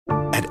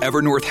At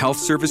Evernorth Health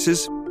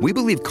Services, we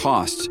believe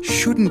costs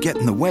shouldn't get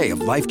in the way of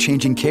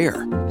life-changing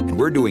care, and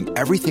we're doing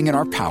everything in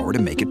our power to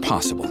make it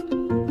possible.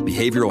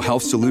 Behavioral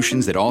health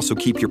solutions that also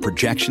keep your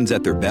projections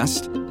at their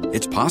best?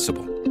 It's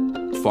possible.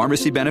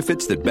 Pharmacy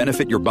benefits that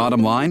benefit your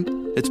bottom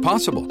line? It's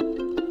possible.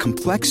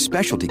 Complex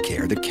specialty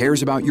care that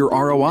cares about your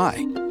ROI?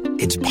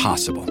 It's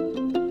possible.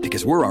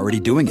 Because we're already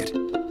doing it.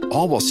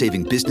 All while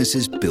saving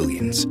businesses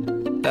billions.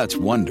 That's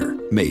Wonder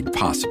made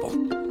possible.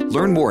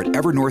 Learn more at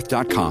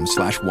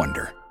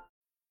evernorth.com/wonder.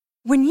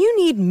 When you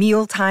need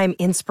mealtime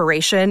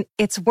inspiration,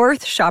 it's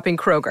worth shopping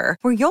Kroger,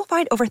 where you'll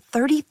find over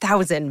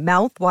 30,000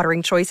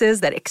 mouth-watering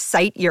choices that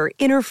excite your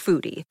inner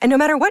foodie. And no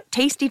matter what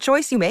tasty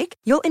choice you make,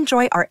 you'll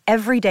enjoy our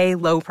everyday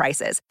low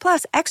prices,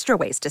 plus extra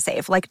ways to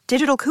save, like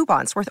digital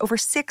coupons worth over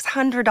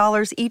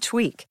 $600 each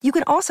week. You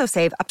can also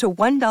save up to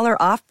 $1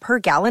 off per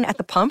gallon at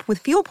the pump with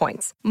fuel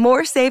points.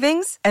 More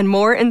savings and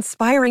more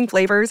inspiring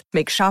flavors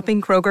make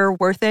shopping Kroger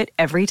worth it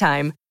every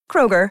time.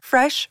 Kroger,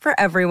 fresh for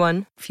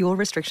everyone. Fuel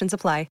restrictions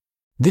apply.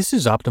 This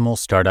is Optimal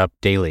Startup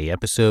Daily,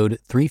 episode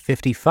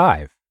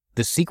 355,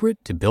 The Secret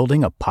to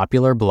Building a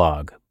Popular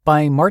Blog,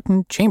 by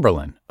Martin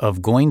Chamberlain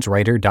of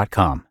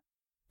GoinsWriter.com.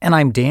 And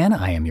I'm Dan.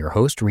 I am your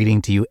host,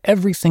 reading to you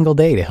every single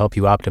day to help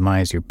you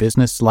optimize your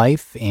business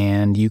life.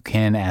 And you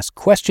can ask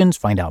questions,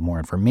 find out more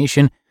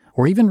information,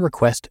 or even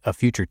request a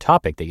future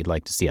topic that you'd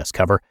like to see us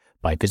cover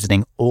by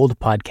visiting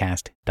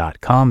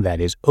oldpodcast.com. That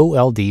is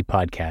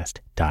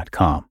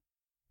oldpodcast.com.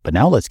 But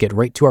now let's get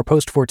right to our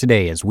post for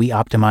today as we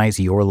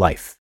optimize your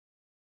life.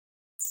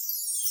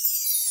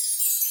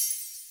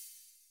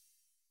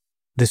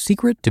 The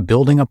Secret to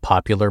Building a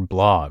Popular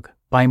Blog,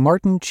 by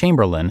Martin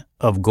Chamberlain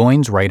of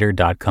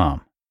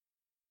GoinsWriter.com.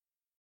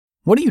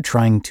 What are you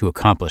trying to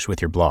accomplish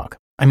with your blog?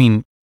 I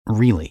mean,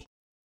 really?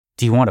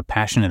 Do you want a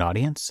passionate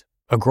audience?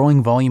 A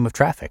growing volume of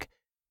traffic?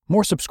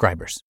 More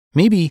subscribers?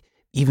 Maybe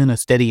even a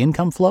steady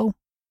income flow?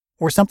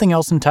 Or something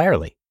else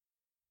entirely?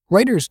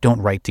 Writers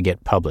don't write to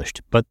get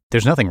published, but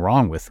there's nothing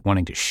wrong with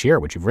wanting to share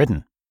what you've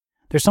written.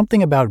 There's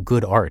something about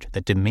good art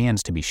that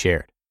demands to be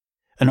shared.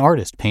 An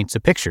artist paints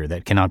a picture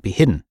that cannot be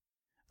hidden.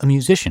 A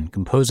musician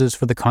composes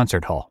for the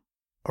concert hall.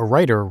 A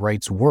writer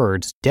writes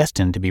words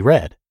destined to be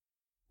read.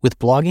 With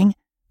blogging,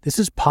 this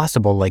is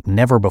possible like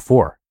never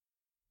before.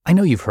 I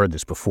know you've heard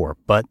this before,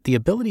 but the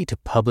ability to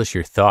publish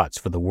your thoughts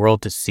for the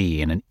world to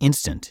see in an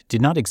instant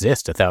did not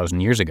exist 1,000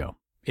 years ago.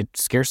 It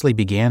scarcely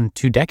began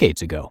 2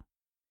 decades ago.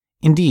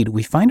 Indeed,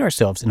 we find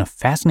ourselves in a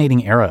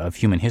fascinating era of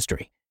human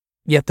history.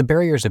 Yet the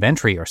barriers of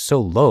entry are so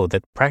low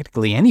that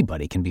practically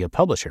anybody can be a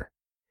publisher.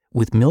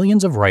 With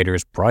millions of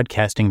writers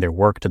broadcasting their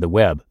work to the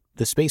web,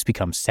 the space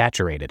becomes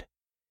saturated.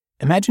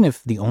 Imagine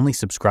if the only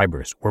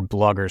subscribers were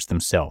bloggers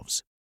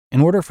themselves.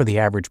 In order for the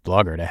average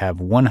blogger to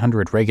have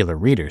 100 regular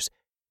readers,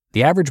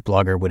 the average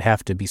blogger would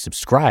have to be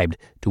subscribed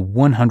to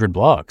 100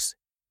 blogs.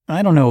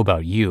 I don't know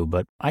about you,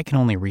 but I can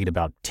only read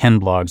about 10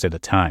 blogs at a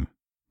time.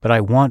 But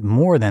I want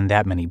more than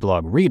that many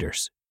blog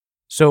readers.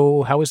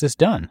 So how is this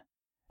done?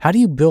 How do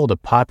you build a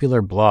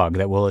popular blog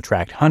that will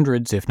attract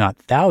hundreds, if not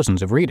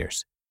thousands, of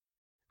readers?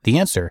 The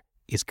answer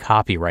is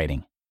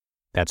copywriting.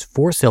 That's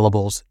 4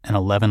 syllables and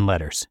 11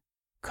 letters.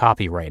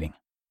 Copywriting.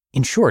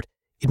 In short,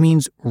 it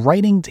means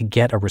writing to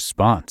get a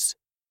response.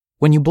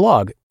 When you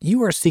blog,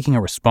 you are seeking a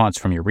response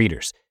from your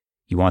readers.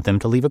 You want them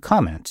to leave a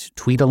comment,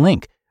 tweet a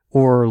link,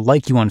 or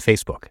like you on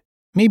Facebook.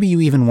 Maybe you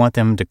even want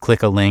them to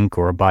click a link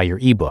or buy your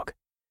ebook.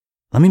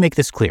 Let me make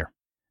this clear.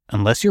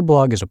 Unless your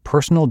blog is a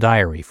personal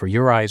diary for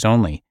your eyes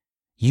only,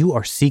 you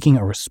are seeking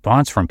a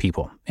response from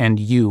people, and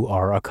you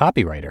are a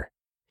copywriter.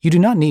 You do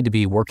not need to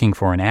be working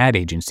for an ad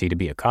agency to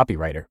be a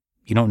copywriter.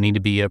 You don't need to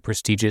be a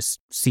prestigious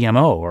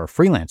CMO or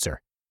freelancer.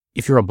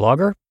 If you're a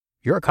blogger,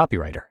 you're a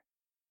copywriter.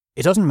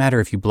 It doesn't matter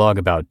if you blog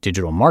about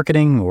digital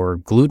marketing or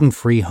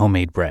gluten-free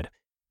homemade bread.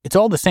 It's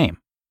all the same.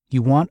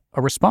 You want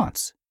a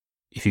response.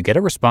 If you get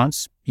a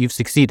response, you've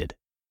succeeded.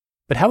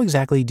 But how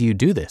exactly do you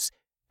do this?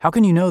 How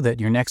can you know that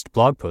your next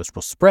blog post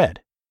will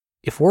spread?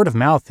 If word of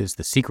mouth is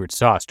the secret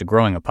sauce to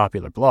growing a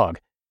popular blog,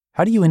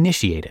 how do you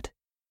initiate it?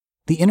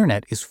 The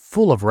internet is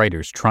full of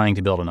writers trying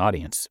to build an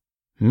audience.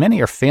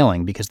 Many are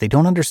failing because they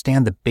don't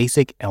understand the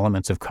basic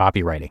elements of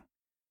copywriting.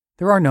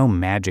 There are no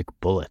magic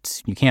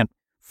bullets. You can't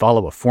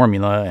follow a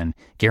formula and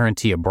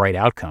guarantee a bright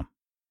outcome.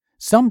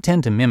 Some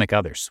tend to mimic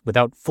others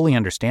without fully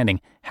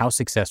understanding how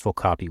successful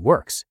copy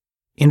works.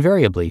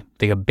 Invariably,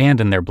 they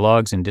abandon their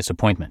blogs in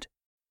disappointment.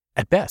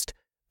 At best,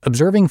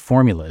 observing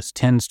formulas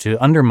tends to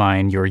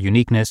undermine your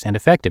uniqueness and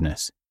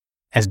effectiveness.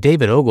 As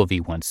David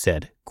Ogilvy once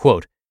said,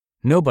 quote,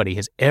 "Nobody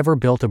has ever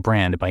built a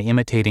brand by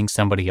imitating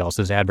somebody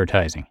else's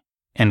advertising."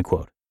 End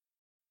quote.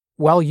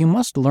 While you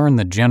must learn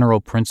the general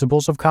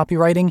principles of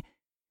copywriting,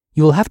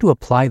 you will have to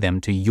apply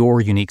them to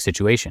your unique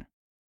situation.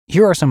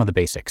 Here are some of the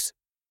basics.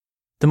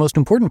 The most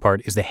important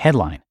part is the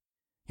headline.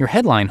 Your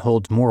headline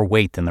holds more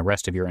weight than the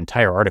rest of your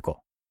entire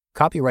article.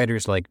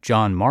 Copywriters like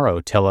John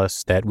Morrow tell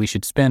us that we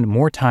should spend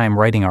more time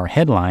writing our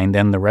headline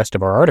than the rest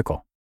of our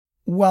article.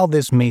 While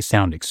this may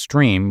sound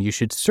extreme, you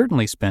should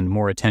certainly spend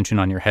more attention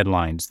on your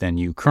headlines than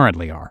you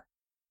currently are.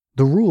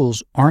 The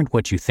rules aren't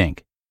what you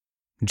think.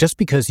 Just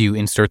because you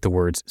insert the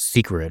words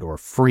secret or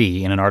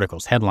free in an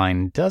article's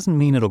headline doesn't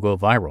mean it'll go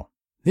viral.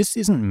 This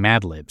isn't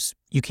Mad Libs.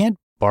 You can't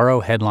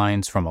borrow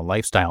headlines from a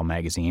lifestyle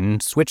magazine,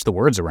 switch the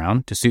words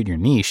around to suit your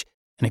niche,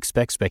 and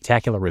expect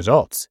spectacular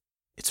results.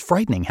 It's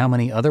frightening how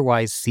many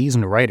otherwise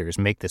seasoned writers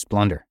make this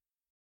blunder.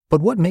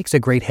 But what makes a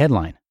great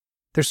headline?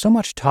 There's so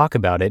much talk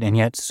about it and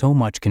yet so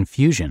much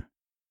confusion.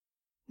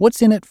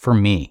 What's in it for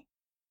me?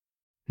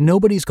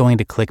 Nobody's going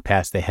to click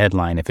past the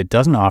headline if it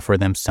doesn't offer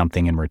them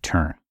something in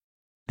return.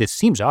 This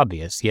seems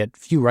obvious, yet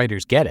few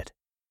writers get it.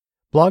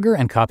 Blogger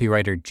and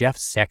copywriter Jeff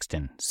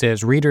Sexton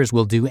says readers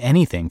will do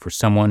anything for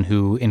someone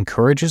who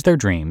encourages their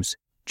dreams,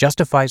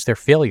 justifies their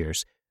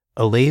failures,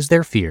 allays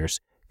their fears,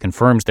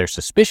 confirms their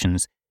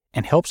suspicions,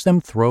 and helps them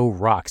throw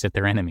rocks at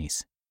their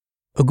enemies.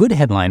 A good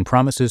headline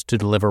promises to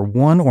deliver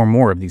one or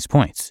more of these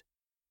points.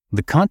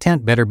 The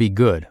content better be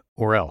good,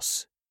 or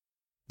else.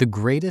 The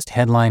greatest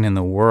headline in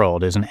the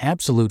world is an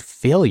absolute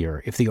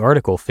failure if the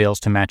article fails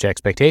to match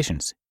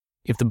expectations.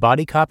 If the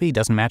body copy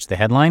doesn't match the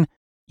headline,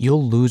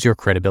 you'll lose your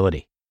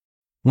credibility.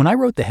 When I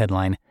wrote the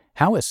headline,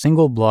 How a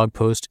Single Blog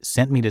Post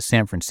Sent Me to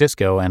San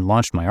Francisco and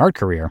Launched My Art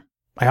Career,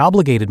 I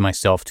obligated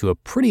myself to a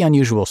pretty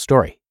unusual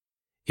story.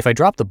 If I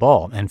dropped the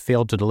ball and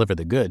failed to deliver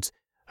the goods,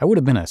 I would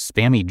have been a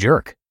spammy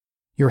jerk.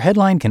 Your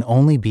headline can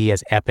only be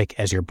as epic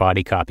as your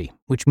body copy,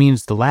 which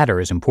means the latter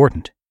is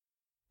important.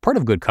 Part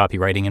of good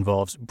copywriting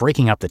involves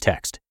breaking up the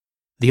text.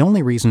 The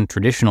only reason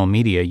traditional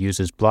media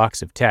uses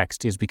blocks of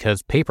text is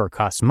because paper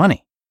costs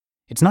money.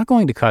 It's not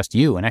going to cost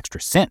you an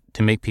extra cent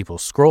to make people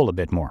scroll a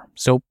bit more,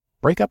 so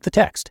break up the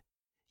text.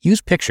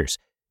 Use pictures.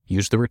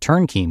 Use the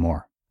return key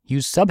more.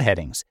 Use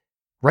subheadings.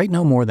 Write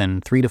no more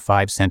than 3 to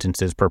 5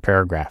 sentences per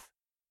paragraph.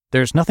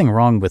 There's nothing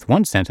wrong with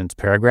one-sentence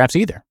paragraphs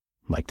either,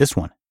 like this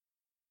one.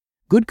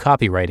 Good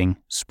copywriting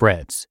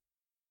spreads.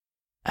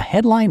 A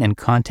headline and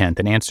content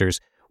that answers,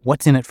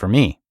 "What's in it for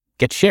me?"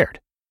 gets shared.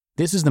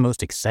 This is the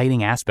most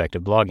exciting aspect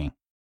of blogging.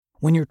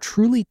 When you're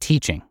truly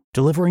teaching,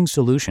 delivering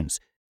solutions,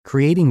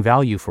 creating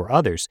value for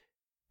others,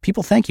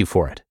 people thank you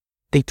for it.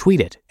 They tweet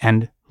it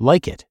and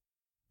like it.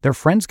 Their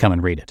friends come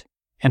and read it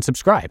and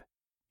subscribe.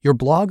 Your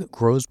blog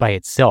grows by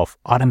itself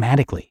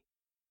automatically.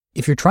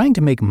 If you're trying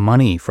to make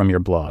money from your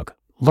blog,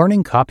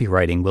 learning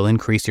copywriting will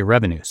increase your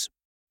revenues.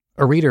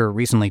 A reader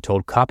recently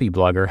told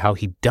Copyblogger how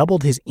he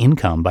doubled his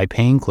income by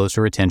paying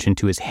closer attention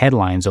to his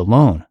headlines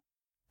alone.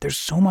 There's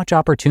so much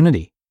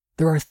opportunity.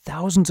 There are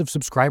thousands of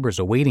subscribers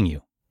awaiting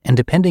you, and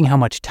depending how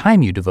much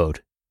time you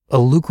devote, a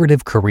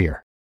lucrative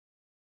career.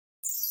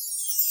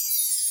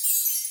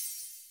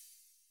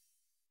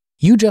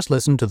 You just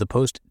listened to the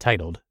post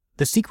titled,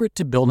 "The Secret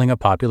to Building a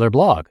Popular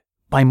Blog"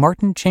 by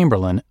Martin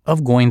Chamberlain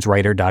of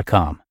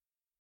GoinsWriter.com.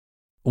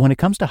 When it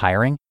comes to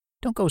hiring,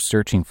 don't go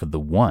searching for the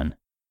one.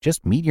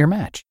 Just meet your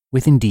match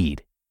with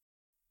Indeed.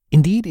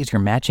 Indeed is your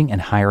matching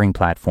and hiring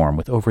platform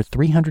with over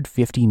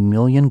 350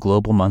 million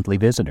global monthly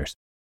visitors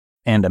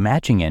and a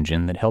matching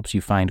engine that helps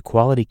you find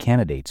quality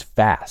candidates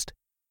fast.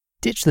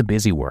 Ditch the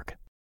busy work.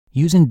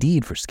 Use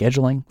Indeed for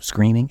scheduling,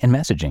 screening, and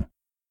messaging.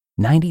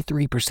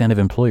 93% of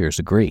employers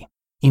agree.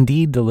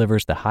 Indeed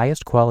delivers the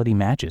highest quality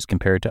matches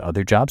compared to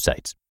other job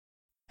sites.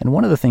 And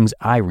one of the things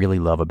I really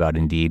love about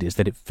Indeed is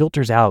that it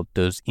filters out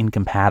those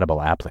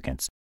incompatible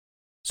applicants.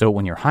 So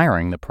when you're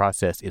hiring, the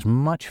process is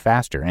much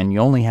faster and you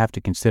only have to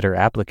consider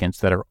applicants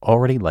that are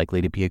already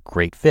likely to be a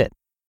great fit.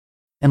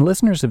 And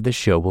listeners of this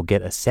show will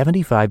get a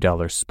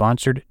 $75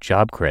 sponsored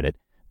job credit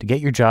to get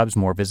your jobs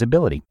more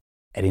visibility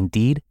at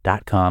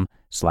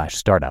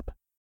Indeed.com/startup.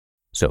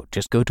 So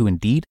just go to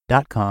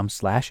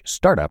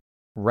Indeed.com/startup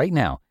right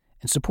now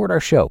and support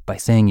our show by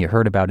saying you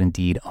heard about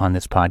Indeed on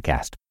this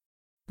podcast.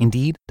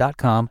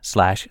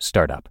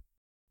 Indeed.com/startup.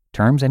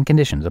 Terms and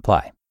conditions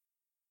apply.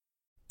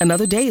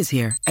 Another day is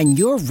here, and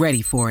you're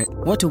ready for it.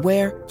 What to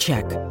wear?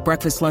 Check.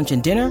 Breakfast, lunch,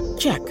 and dinner?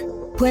 Check.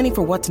 Planning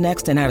for what's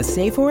next and how to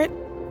save for it?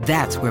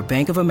 That's where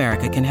Bank of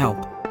America can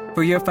help.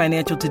 For your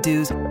financial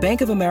to-dos,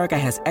 Bank of America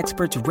has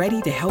experts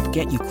ready to help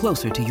get you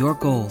closer to your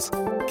goals.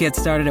 Get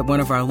started at one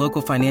of our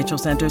local financial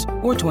centers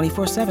or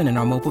 24/7 in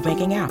our mobile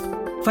banking app.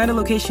 Find a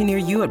location near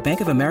you at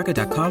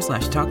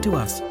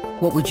bankofamerica.com/talktous.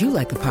 What would you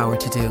like the power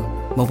to do?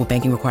 Mobile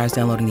banking requires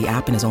downloading the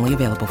app and is only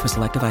available for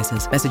select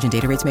devices. Message and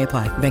data rates may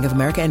apply. Bank of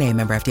America N.A.,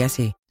 member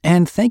FDIC.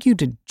 And thank you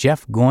to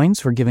Jeff Goins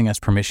for giving us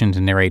permission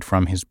to narrate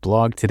from his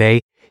blog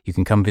today. You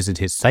can come visit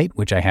his site,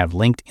 which I have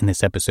linked in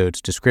this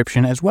episode's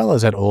description, as well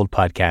as at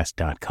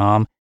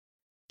oldpodcast.com.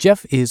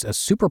 Jeff is a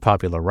super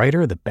popular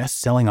writer, the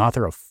best-selling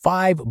author of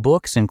 5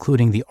 books,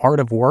 including The Art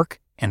of Work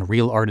and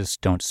Real Artists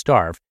Don't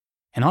Starve.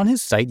 And on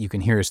his site, you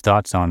can hear his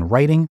thoughts on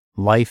writing,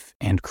 life,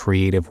 and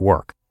creative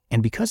work.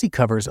 And because he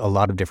covers a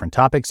lot of different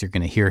topics, you're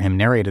going to hear him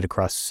narrated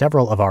across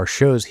several of our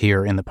shows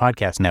here in the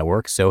podcast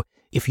network. So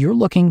if you're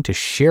looking to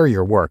share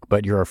your work,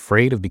 but you're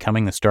afraid of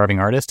becoming the starving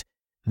artist,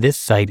 this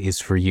site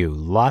is for you.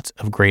 Lots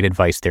of great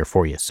advice there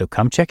for you. So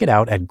come check it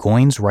out at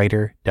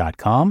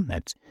GoinsWriter.com.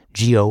 That's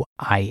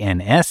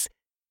GOINS.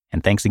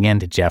 And thanks again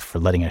to Jeff for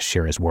letting us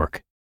share his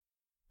work.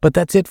 But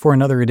that's it for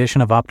another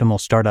edition of Optimal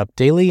Startup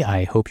Daily.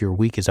 I hope your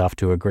week is off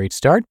to a great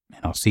start,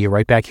 and I'll see you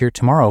right back here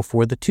tomorrow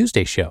for the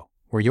Tuesday show,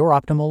 where your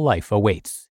optimal life awaits.